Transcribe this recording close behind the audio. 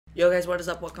Yo guys, what is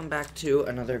up? Welcome back to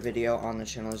another video on the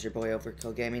channel. It's your boy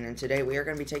Overkill Gaming, and today we are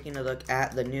going to be taking a look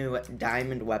at the new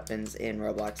diamond weapons in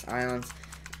Roblox Islands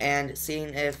and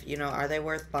seeing if, are they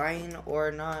worth buying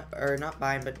or not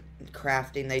buying, but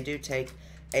crafting. They do take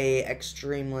a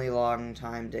extremely long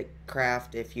time to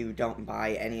craft if you don't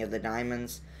buy any of the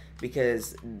diamonds,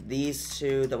 because these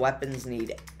two, the weapons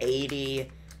need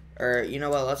 80. Or, you know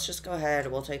what, let's just go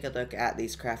ahead, we'll take a look at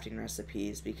these crafting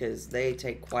recipes, because they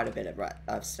take quite a bit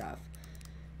of stuff.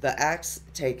 The axe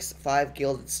takes 5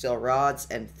 gilded steel rods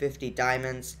and 50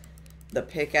 diamonds. The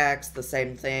pickaxe, the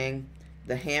same thing.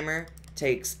 The hammer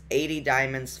takes 80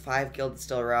 diamonds, 5 gilded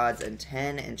steel rods, and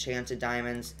 10 enchanted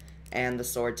diamonds. And the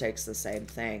sword takes the same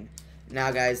thing.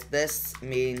 Now guys, this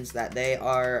means that they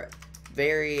are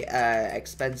very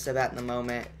expensive at the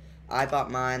moment. I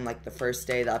bought mine like the first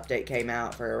day the update came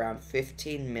out for around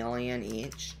 15 million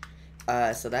each.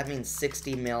 So that means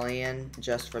 60 million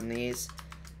just from these.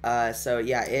 So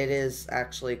yeah, it is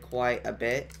actually quite a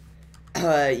bit.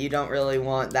 You don't really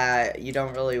want that. You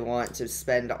don't really want to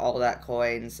spend all that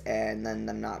coins and then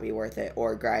them not be worth it,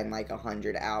 or grind like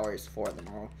 100 hours for them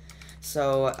all.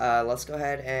 So let's go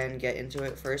ahead and get into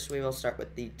it. First, we will start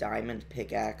with the diamond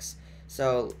pickaxe.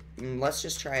 So let's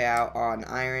just try out on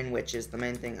iron, which is the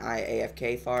main thing I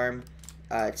AFK farm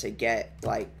to get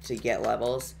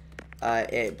levels.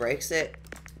 It breaks it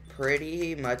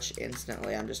pretty much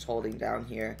instantly. I'm just holding down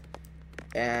here.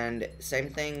 And same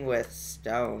thing with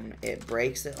stone. It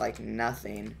breaks it like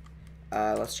nothing.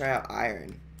 Let's try out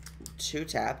iron. 2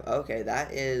 tap. Okay,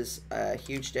 that is a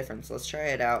huge difference. Let's try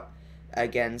it out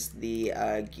against the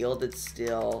gilded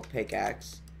steel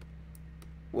pickaxe,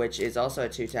 which is also a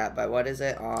 2 tap, but what is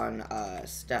it on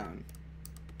stone?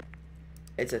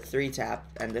 It's a 3 tap,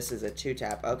 and this is a 2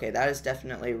 tap. Okay, that is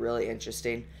definitely really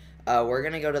interesting. We're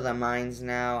gonna go to the mines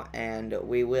now, and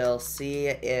we will see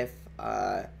if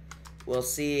the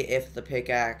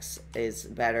pickaxe is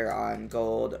better on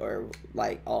gold or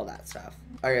like all that stuff.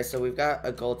 Okay, so we've got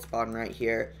a gold spawn right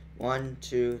here. 1,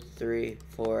 2, 3,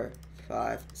 4,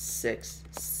 5, 6,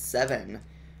 7.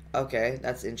 Okay,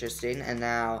 that's interesting. And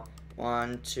now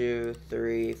 1, 2,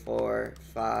 3, 4,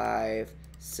 5,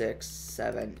 6,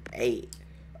 7, 8.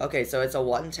 Okay, so it's a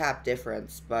 1 tap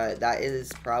difference, but that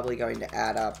is probably going to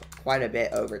add up quite a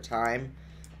bit over time,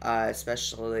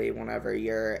 especially whenever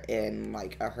you're in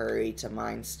like a hurry to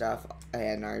mine stuff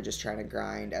and are just trying to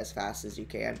grind as fast as you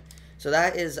can. So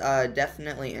that is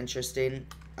definitely interesting.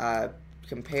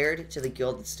 Compared to the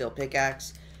gilded steel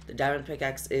pickaxe, the diamond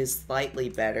pickaxe is slightly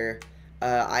better.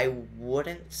 I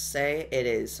wouldn't say it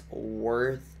is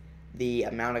worth the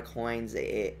amount of coins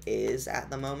it is at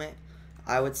the moment.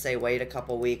 I would say wait a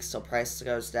couple weeks till price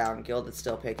goes down. Gilded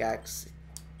steel pickaxe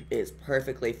is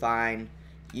perfectly fine.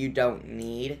 You don't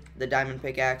need the diamond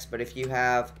pickaxe, but if you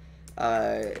have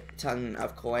a ton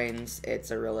of coins,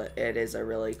 it is a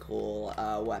really cool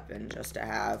weapon just to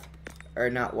have, or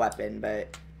not weapon,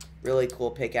 but really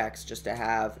cool pickaxe just to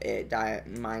have. It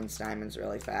mines diamonds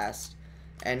really fast.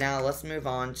 And now let's move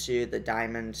on to the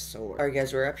diamond sword. Alright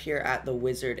guys, we're up here at the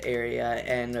wizard area,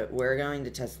 and we're going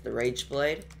to test the rage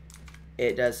blade.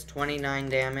 It does 29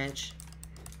 damage,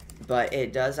 but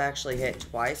it does actually hit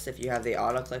twice if you have the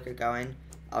auto clicker going.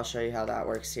 I'll show you how that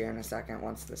works here in a second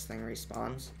once this thing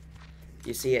respawns.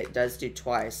 You see it does do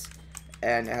twice,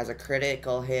 and it has a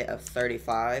critical hit of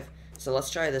 35. So let's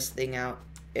try this thing out.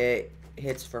 It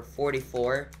hits for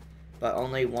 44, but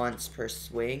only once per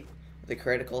swing, with a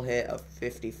critical hit of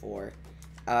 54.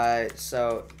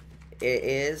 So it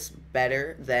is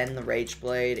better than the rage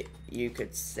blade, you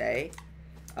could say.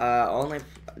 Only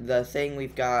the thing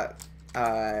we've got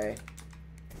to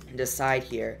decide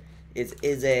here is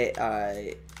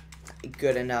it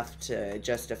good enough to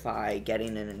justify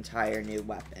getting an entire new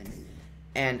weapon?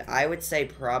 And I would say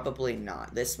probably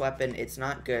not. This weapon, it's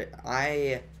not good.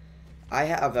 I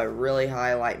have a really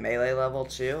high light melee level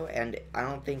too, and I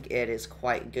don't think it is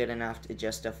quite good enough to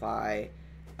justify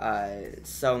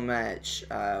so much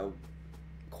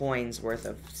coins worth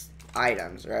of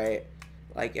items, right?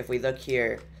 Like if we look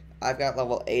here, I've got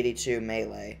level 82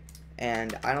 melee,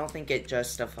 and I don't think it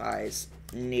justifies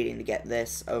needing to get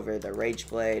this over the rage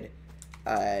blade.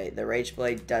 The rage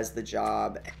blade does the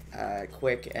job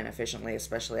quick and efficiently,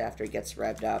 especially after it gets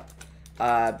revved up.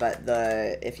 But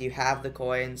if you have the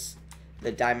coins,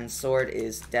 the diamond sword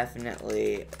is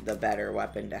definitely the better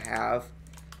weapon to have.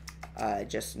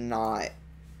 Just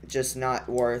not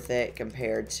worth it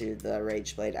compared to the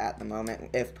rage blade at the moment.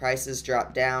 If prices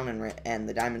drop down and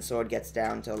the diamond sword gets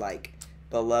down to like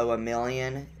below 1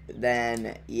 million,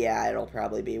 then yeah, it'll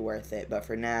probably be worth it. But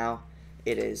for now,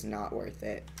 it is not worth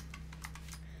it.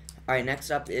 Alright, next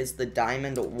up is the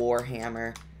diamond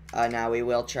warhammer. Now we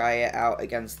will try it out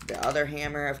against the other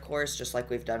hammer, of course, just like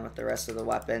we've done with the rest of the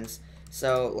weapons.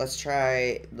 So let's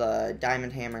try the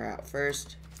diamond hammer out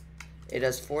first. It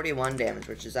does 41 damage,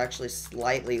 which is actually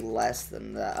slightly less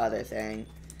than the other thing.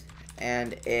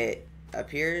 And it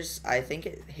appears, I think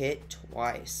it hit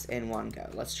twice in one go.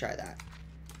 Let's try that.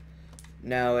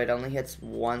 No, it only hits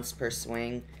once per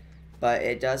swing, but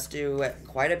it does do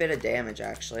quite a bit of damage,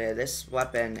 actually. This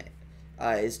weapon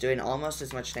is doing almost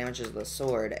as much damage as the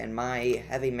sword, and my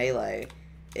heavy melee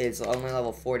is only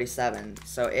level 47,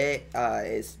 so it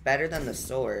is better than the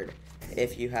sword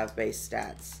if you have base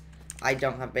stats. I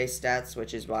don't have base stats,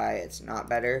 which is why it's not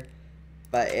better,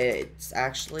 but it's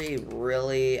actually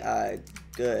really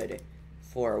good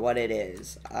for what it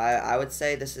is. I would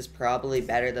say this is probably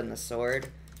better than the sword,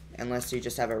 unless you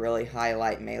just have a really high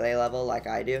light melee level like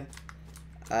I do,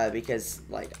 because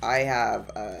like I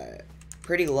have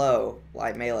pretty low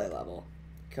light melee level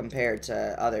compared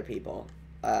to other people,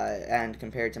 and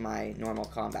compared to my normal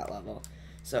combat level.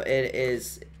 So it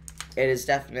is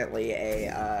definitely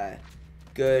a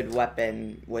good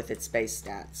weapon with its base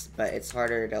stats, but it's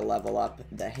harder to level up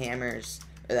the hammers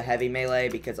or the heavy melee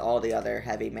because all the other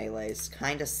heavy melees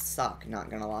kind of suck, not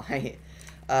gonna lie.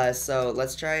 So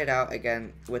let's try it out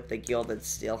again with the gilded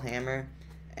steel hammer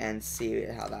and see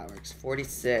how that works.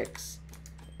 46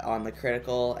 on the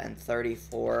critical and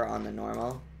 34 on the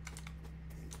normal.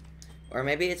 Or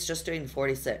maybe it's just doing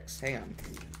 46. Hang on.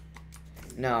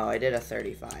 No, I did a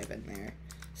 35 in there.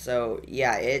 So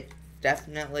yeah, it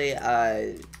definitely,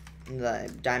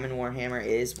 the Diamond Warhammer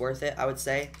is worth it, I would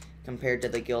say, compared to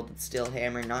the Gilded Steel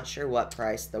Hammer. Not sure what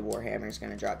price the Warhammer is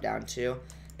going to drop down to.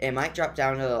 It might drop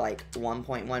down to like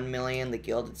 1.1 million the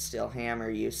Gilded Steel Hammer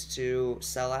used to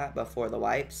sell at before the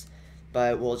wipes,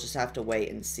 but we'll just have to wait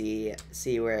and see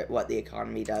what the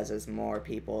economy does as more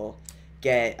people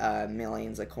get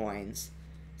millions of coins.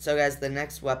 So guys, the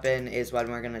next weapon is one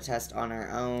we're going to test on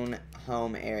our own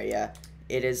home area.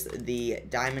 It is the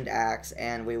Diamond Axe,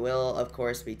 and we will, of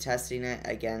course, be testing it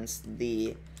against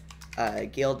the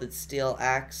Gilded Steel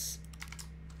Axe,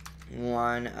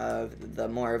 one of the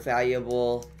more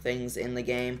valuable things in the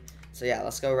game. So yeah,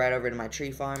 let's go right over to my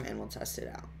tree farm, and we'll test it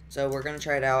out. So we're going to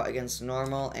try it out against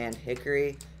Normal and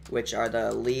Hickory, which are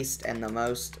the least and the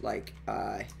most, like,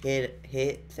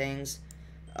 hit things.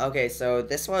 Okay, so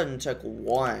this one took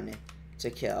 1 to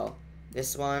kill.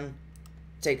 This one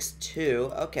takes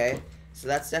 2. Okay. So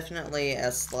that's definitely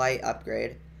a slight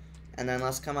upgrade. And then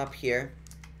let's come up here.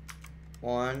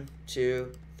 1,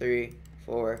 2, 3,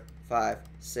 4, 5,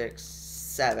 6,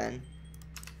 7.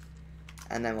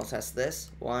 And then we'll test this.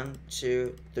 1,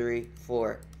 2, 3,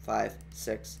 4, 5,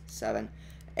 6, 7,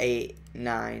 8,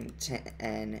 9,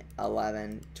 10,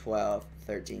 11, 12,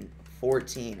 13,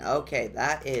 14. Okay,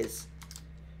 that is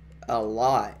a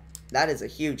lot. That is a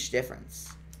huge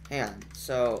difference. Hang on.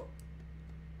 So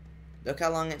look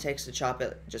how long it takes to chop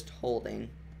it just holding.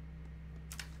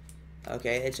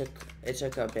 Okay, it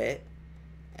took a bit.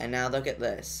 And now look at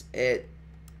this. It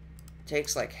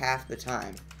takes like half the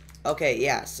time. Okay,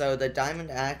 yeah, so the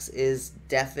Diamond Axe is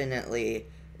definitely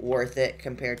worth it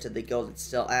compared to the Gilded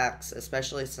Steel Axe,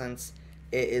 especially since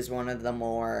it is one of the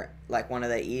more, like, one of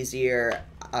the easier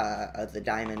of the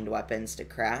diamond weapons to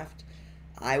craft.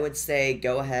 I would say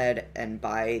go ahead and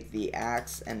buy the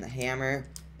axe and the hammer,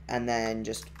 and then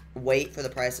just wait for the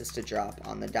prices to drop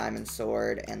on the diamond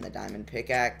sword and the diamond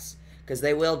pickaxe, because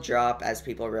they will drop as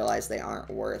people realize they aren't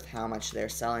worth how much they're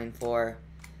selling for.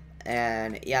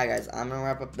 And yeah, guys, I'm gonna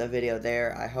wrap up the video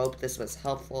there. I hope this was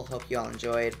helpful. Hope you all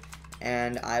enjoyed,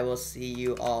 and I will see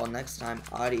you all next time.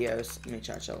 Adios,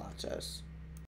 muchachos.